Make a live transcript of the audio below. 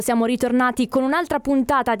Siamo ritornati con un'altra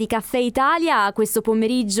puntata di Caffè Italia. Questo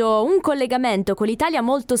pomeriggio un collegamento con l'Italia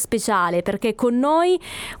molto speciale, perché con noi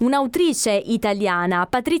un'autrice italiana,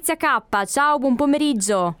 Patrizia Cappa. Ciao, buon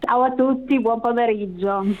pomeriggio. Ciao a tutti, buon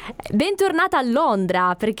pomeriggio. Bentornata a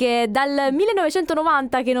Londra, perché dal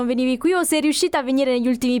 1990 che non venivi qui, o sei riuscita a venire negli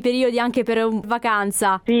ultimi periodi anche per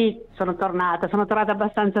vacanza? Sì, sono tornata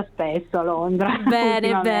abbastanza spesso a Londra.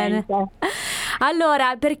 Bene, bene.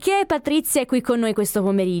 Allora, perché Patrizia è qui con noi questo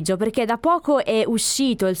pomeriggio? Perché da poco è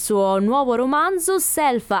uscito il suo nuovo romanzo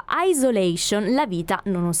Self-Isolation, la vita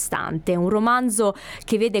nonostante. Un romanzo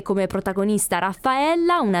che vede come protagonista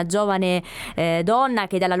Raffaella, una giovane donna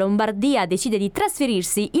che dalla Lombardia decide di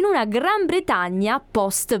trasferirsi in una Gran Bretagna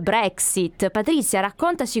post-Brexit. Patrizia,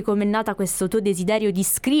 raccontaci com'è nata questo tuo desiderio di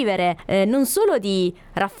scrivere non solo di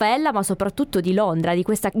Raffaella, ma soprattutto di Londra, di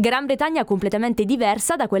questa Gran Bretagna completamente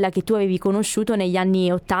diversa da quella che tu avevi conosciuto negli anni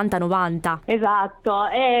 80-90. Esatto,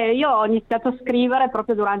 io ho iniziato a scrivere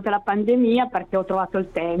proprio durante la pandemia perché ho trovato il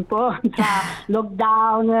tempo tra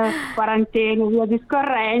lockdown, quarantena, via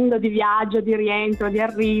discorrendo, di viaggio, di rientro, di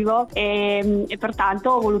arrivo e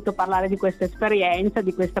pertanto ho voluto parlare di questa esperienza,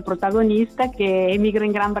 di questa protagonista che emigra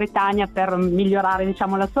in Gran Bretagna per migliorare,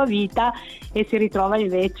 diciamo, la sua vita e si ritrova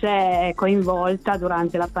invece coinvolta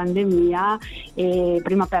durante la pandemia e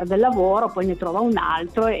prima perde il lavoro, poi ne trova un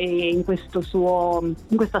altro e in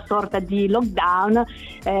questa sorta di lockdown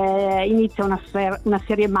inizia una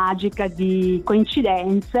serie magica di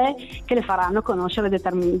coincidenze che le faranno conoscere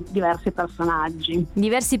diversi personaggi.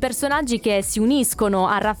 Diversi personaggi che si uniscono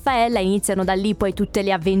a Raffaella e iniziano da lì poi tutte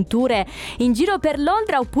le avventure in giro per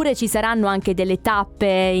Londra, oppure ci saranno anche delle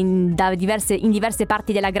tappe in diverse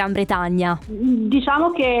parti della Gran Bretagna?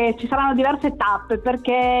 Diciamo che ci saranno diverse tappe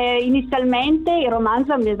perché inizialmente il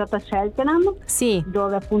romanzo è ambientato a Cheltenham, sì,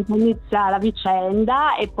 dove appunto inizia la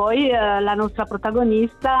vicenda e poi la nostra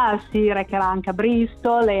protagonista si recherà anche a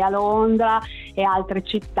Bristol e a Londra e altre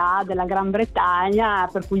città della Gran Bretagna,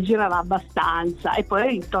 per cui girerà abbastanza e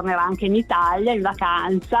poi tornerà anche in Italia in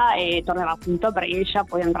vacanza e tornerà appunto a Brescia,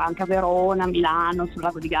 poi andrà anche a Verona, Milano, sul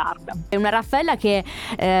lago di Garda. È una Raffaella che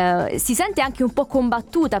si sente anche un po'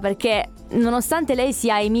 combattuta perché nonostante lei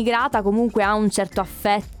sia emigrata comunque ha un certo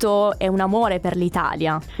affetto e un amore per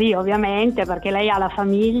l'Italia. Sì, ovviamente, perché lei ha la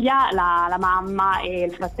famiglia, la mamma e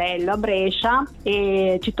il fratello a Brescia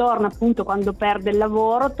e ci torna appunto quando perde il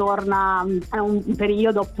lavoro, torna a un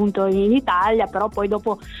periodo appunto in Italia, però poi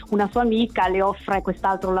dopo una sua amica le offre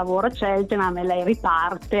quest'altro lavoro a Cheltenham e lei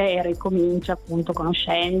riparte e ricomincia appunto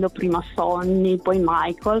conoscendo prima Sonny, poi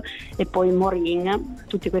Michael e poi Maureen,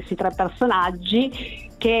 tutti questi tre personaggi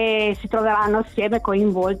che si troveranno assieme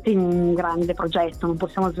coinvolti in un grande progetto. Non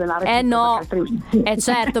possiamo svelare tutto, no, altrimenti...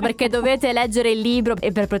 certo, perché dovete leggere il libro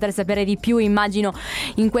e per poter sapere di più, immagino,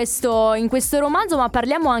 in questo romanzo. Ma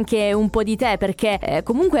parliamo anche un po' di te, perché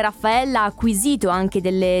comunque Raffaella ha acquisito anche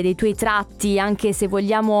dei tuoi tratti, anche se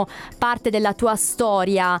vogliamo parte della tua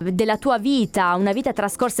storia, della tua vita, una vita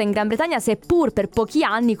trascorsa in Gran Bretagna, seppur per pochi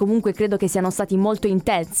anni, comunque credo che siano stati molto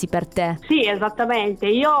intensi per te. Sì, esattamente.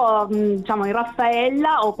 Io diciamo in Raffaella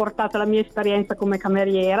ho portato la mia esperienza come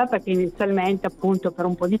cameriera, perché inizialmente appunto per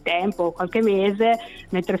un po' di tempo, qualche mese,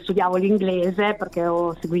 mentre studiavo l'inglese, perché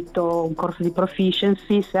ho seguito un corso di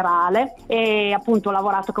proficiency serale e appunto ho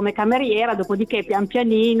lavorato come cameriera, dopodiché pian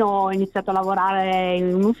pianino ho iniziato a lavorare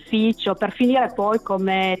in un ufficio per finire poi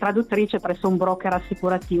come traduttrice presso un broker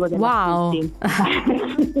assicurativo dell'affitti.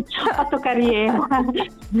 Wow! Ho fatto carriera,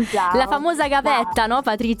 diciamo. La famosa gavetta, no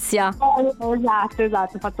Patrizia?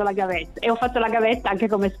 Esatto, ho fatto la gavetta e ho fatto la gavetta anche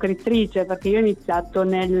come scrittrice, perché io ho iniziato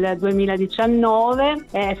nel 2019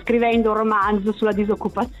 scrivendo un romanzo sulla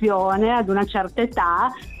disoccupazione ad una certa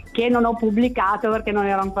età, che non ho pubblicato perché non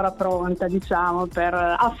ero ancora pronta, diciamo, per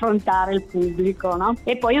affrontare il pubblico, no?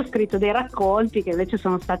 E poi ho scritto dei racconti che invece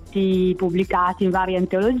sono stati pubblicati in varie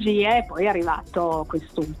antologie e poi è arrivato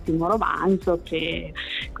quest'ultimo romanzo che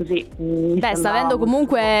così sta avendo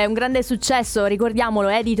comunque un grande successo. Ricordiamolo,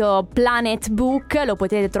 edito Planet Book, lo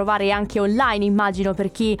potete trovare anche online, immagino,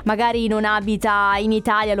 per chi magari non abita in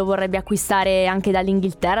Italia, lo vorrebbe acquistare anche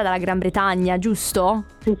dall'Inghilterra, dalla Gran Bretagna, giusto?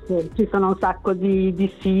 Sì, ci sono un sacco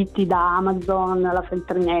di siti, da Amazon, la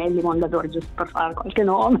Feltrinelli, Mondadori, giusto per fare qualche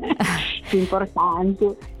nome più importanti.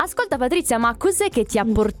 Ascolta Patrizia, ma cos'è che ti ha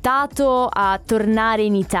portato a tornare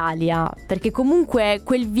in Italia? Perché comunque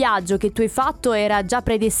quel viaggio che tu hai fatto era già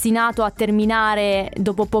predestinato a terminare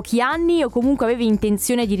dopo pochi anni, o comunque avevi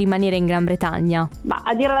intenzione di rimanere in Gran Bretagna? Ma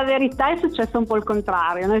a dire la verità è successo un po' il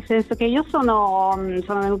contrario, nel senso che io sono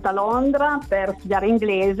venuta a Londra per studiare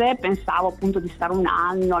inglese, pensavo appunto di stare un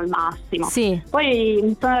anno al massimo. Sì. Poi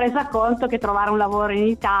mi sono resa conto che trovare un lavoro in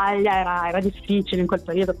Italia era difficile in quel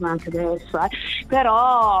periodo, come anche adesso,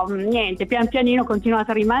 però niente, pian pianino ho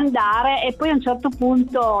continuato a rimandare, e poi a un certo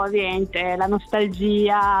punto niente, la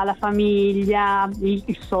nostalgia, la famiglia,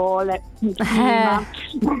 il sole, il clima.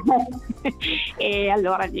 E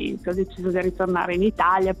allora niente, ho deciso di ritornare in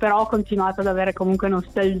Italia, però ho continuato ad avere comunque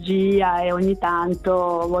nostalgia e ogni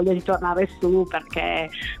tanto voglio ritornare su, perché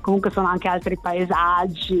comunque sono anche altri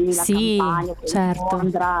paesaggi, la campagna, certo.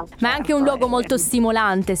 Londra, ma è anche un luogo molto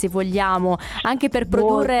stimolante, se vogliamo, anche per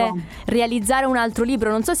produrre, realizzare un altro libro.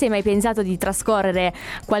 Non so se hai mai pensato di trascorrere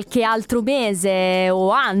qualche altro mese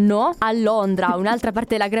o anno a Londra o un'altra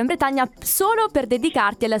parte della Gran Bretagna solo per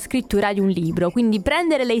dedicarti alla scrittura di un libro, quindi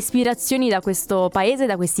prendere le ispirazioni da questo paese,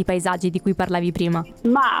 da questi paesaggi di cui parlavi prima.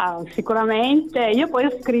 Ma sicuramente. Io poi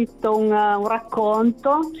ho scritto un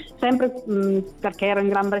racconto, sempre perché ero in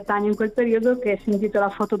Gran Bretagna in quel periodo, che si intitola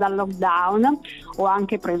Foto dal lockdown. Ho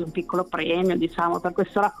anche preso un piccolo premio, diciamo, per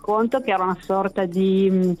questo racconto, che era una sorta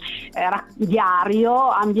di diario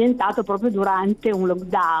ambientato proprio durante un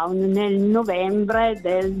lockdown nel novembre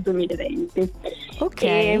del 2020. Ok.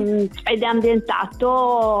 Ed è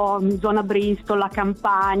ambientato in zona Bristol, la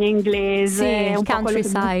campagna inglese, sì, un po'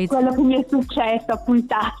 countryside. quello che mi è successo a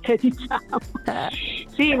puntate, diciamo.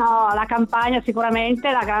 Sì, no, la campagna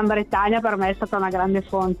sicuramente, la Gran Bretagna per me è stata una grande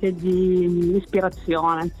fonte di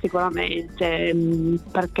ispirazione, sicuramente,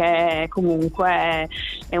 perché comunque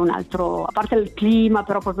è un altro, a parte il clima,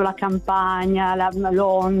 però proprio la campagna,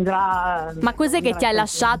 Londra. Ma cos'è che ti ha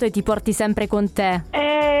lasciato e ti porti sempre con te?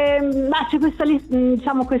 Ma c'è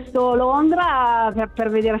questo Londra per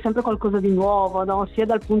vedere sempre qualcosa di nuovo, no? Sia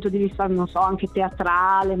dal punto di vista, non so, anche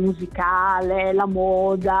teatrale, musicale, la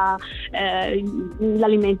moda,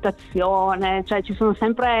 l'alimentazione, cioè ci sono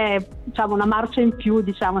sempre, diciamo, una marcia in più,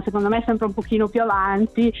 diciamo, secondo me sempre un pochino più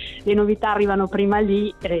avanti, le novità arrivano prima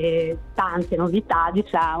lì, tante novità,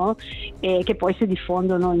 diciamo, e che poi si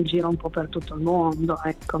diffondono in giro un po' per tutto il mondo,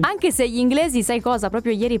 ecco. Anche se gli inglesi, sai cosa,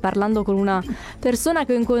 proprio ieri parlando con una persona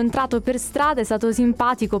che ho incontrato per strada, è stato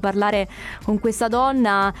simpatico parlare con questa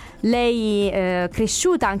donna. Lei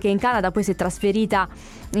cresciuta anche in Canada, poi si è trasferita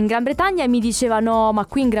in Gran Bretagna, e mi diceva: no, ma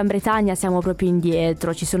qui in Gran Bretagna siamo proprio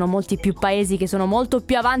indietro, ci sono molti più paesi che sono molto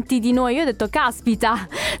più avanti di noi. Io ho detto: caspita,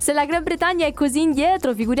 se la Gran Bretagna è così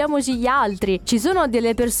indietro, figuriamoci gli altri. Ci sono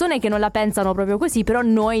delle persone che non la pensano proprio così, però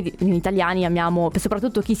noi italiani amiamo,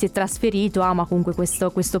 soprattutto chi si è trasferito, ama comunque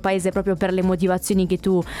questo paese proprio per le motivazioni che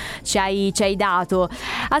tu ci hai dato.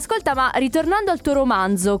 Ascolta, ma ritornando al tuo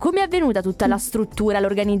romanzo, come è avvenuta tutta la struttura,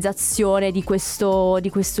 l'organizzazione di questo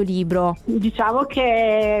libro? Diciamo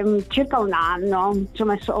che circa un anno,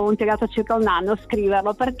 ho impiegato circa un anno a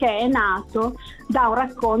scriverlo, perché è nato da un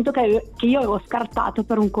racconto che io avevo scartato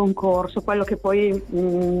per un concorso, quello che poi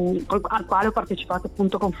al quale ho partecipato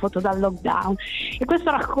appunto con Foto dal lockdown, e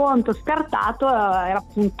questo racconto scartato era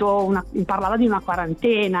appunto parlava di una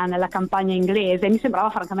quarantena nella campagna inglese, e mi sembrava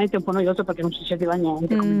francamente un po' noioso perché non succedeva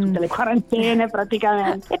niente, come tutte le quarantene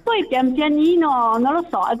praticamente. E poi pian pianino, non lo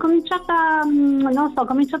so, è cominciato a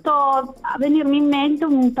venirmi in mente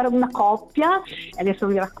per una coppia, e adesso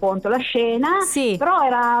vi racconto la scena, sì. Però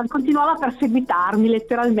continuava a perseguitarmi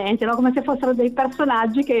letteralmente, no? Come se fossero dei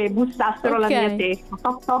personaggi che bussassero la mia testa,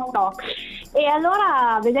 toc toc toc. E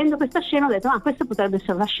allora, vedendo questa scena, ho detto: questa potrebbe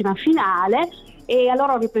essere la scena finale. E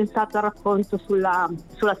allora ho ripensato al racconto sulla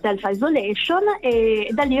self-isolation, e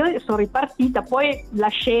da lì sono ripartita. Poi la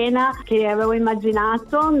scena che avevo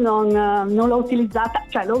immaginato non l'ho utilizzata,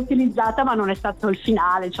 cioè l'ho utilizzata, ma non è stato il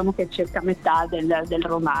finale, diciamo che è circa metà del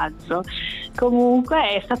romanzo.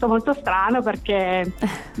 Comunque è stato molto strano perché,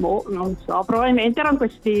 non so, probabilmente erano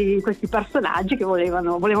questi personaggi che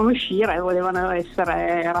volevano uscire, volevano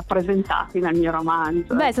essere rappresentati nel mio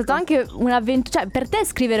romanzo. Beh, è stato anche un'avventura, cioè per te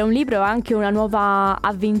scrivere un libro è anche una nuova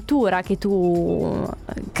avventura che tu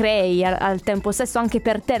crei al tempo stesso, anche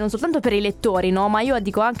per te, non soltanto per i lettori, no? Ma io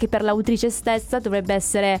dico anche per l'autrice stessa dovrebbe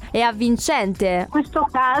essere avvincente. In questo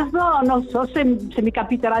caso non so se mi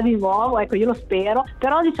capiterà di nuovo, ecco, io lo spero,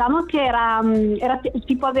 però diciamo che era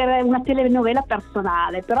tipo avere una telenovela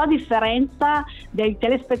personale, però a differenza dei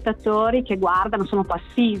telespettatori che guardano, sono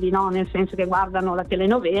passivi, no? Nel senso che guardano la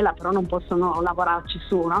telenovela però non possono lavorarci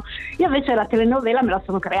su, no? Io invece la telenovela me la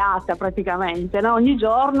sono creata praticamente, no? Ogni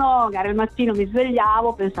giorno magari al mattino mi svegliavo,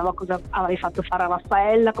 immaginavo, pensavo a cosa avrei fatto fare a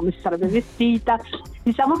Raffaella, come si sarebbe vestita.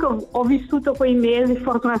 Diciamo che ho vissuto quei mesi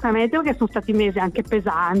fortunatamente, perché sono stati mesi anche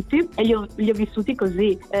pesanti, e li ho vissuti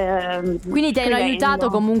così. Quindi ti hanno scrivendo. aiutato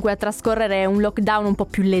comunque a trascorrere un lockdown un po'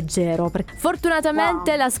 più leggero.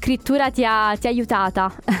 Fortunatamente la scrittura ti ha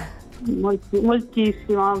aiutata.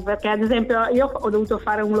 Moltissimo, perché ad esempio io ho dovuto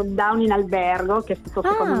fare un lockdown in albergo, che è stato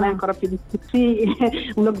secondo me ancora più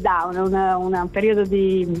difficile. Un lockdown, un periodo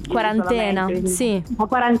di quarantena, sì. Una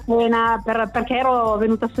quarantena perché ero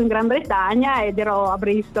venuta su in Gran Bretagna ed ero a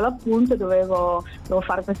Bristol appunto, dovevo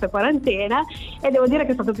fare questa quarantena, e devo dire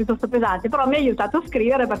che è stato piuttosto pesante, però mi ha aiutato a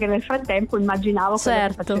scrivere, perché nel frattempo immaginavo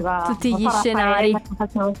tutti gli scenari,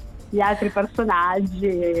 gli altri personaggi.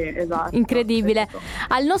 Esatto. Incredibile.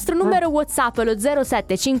 Al nostro numero WhatsApp, lo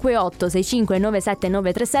 0758 65 97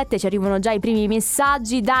 937, ci arrivano già i primi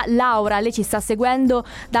messaggi da Laura. Lei ci sta seguendo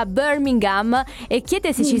da Birmingham e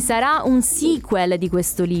chiede se ci sarà un sequel di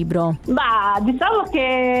questo libro. Diciamo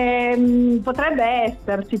che potrebbe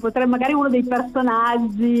esserci, magari uno dei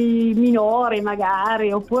personaggi minori,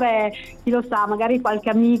 magari, oppure chi lo sa, magari qualche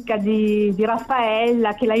amica di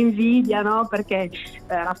Raffaella che la invidia, no? Perché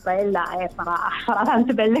Raffaella farà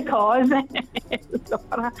tante belle cose.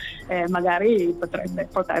 Magari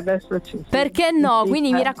potrebbe esserci. Perché no?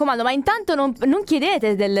 Quindi mi raccomando, ma intanto non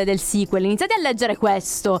chiedete del sequel, iniziate a leggere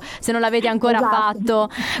questo se non l'avete ancora fatto.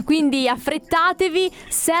 Quindi affrettatevi.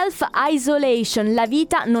 Self Isolation, la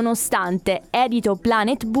vita nonostante, edito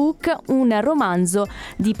Planet Book, un romanzo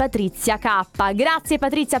di Patrizia Cappa. Grazie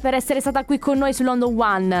Patrizia per essere stata qui con noi su London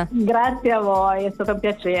One. Grazie a voi, è stato un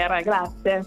piacere, grazie.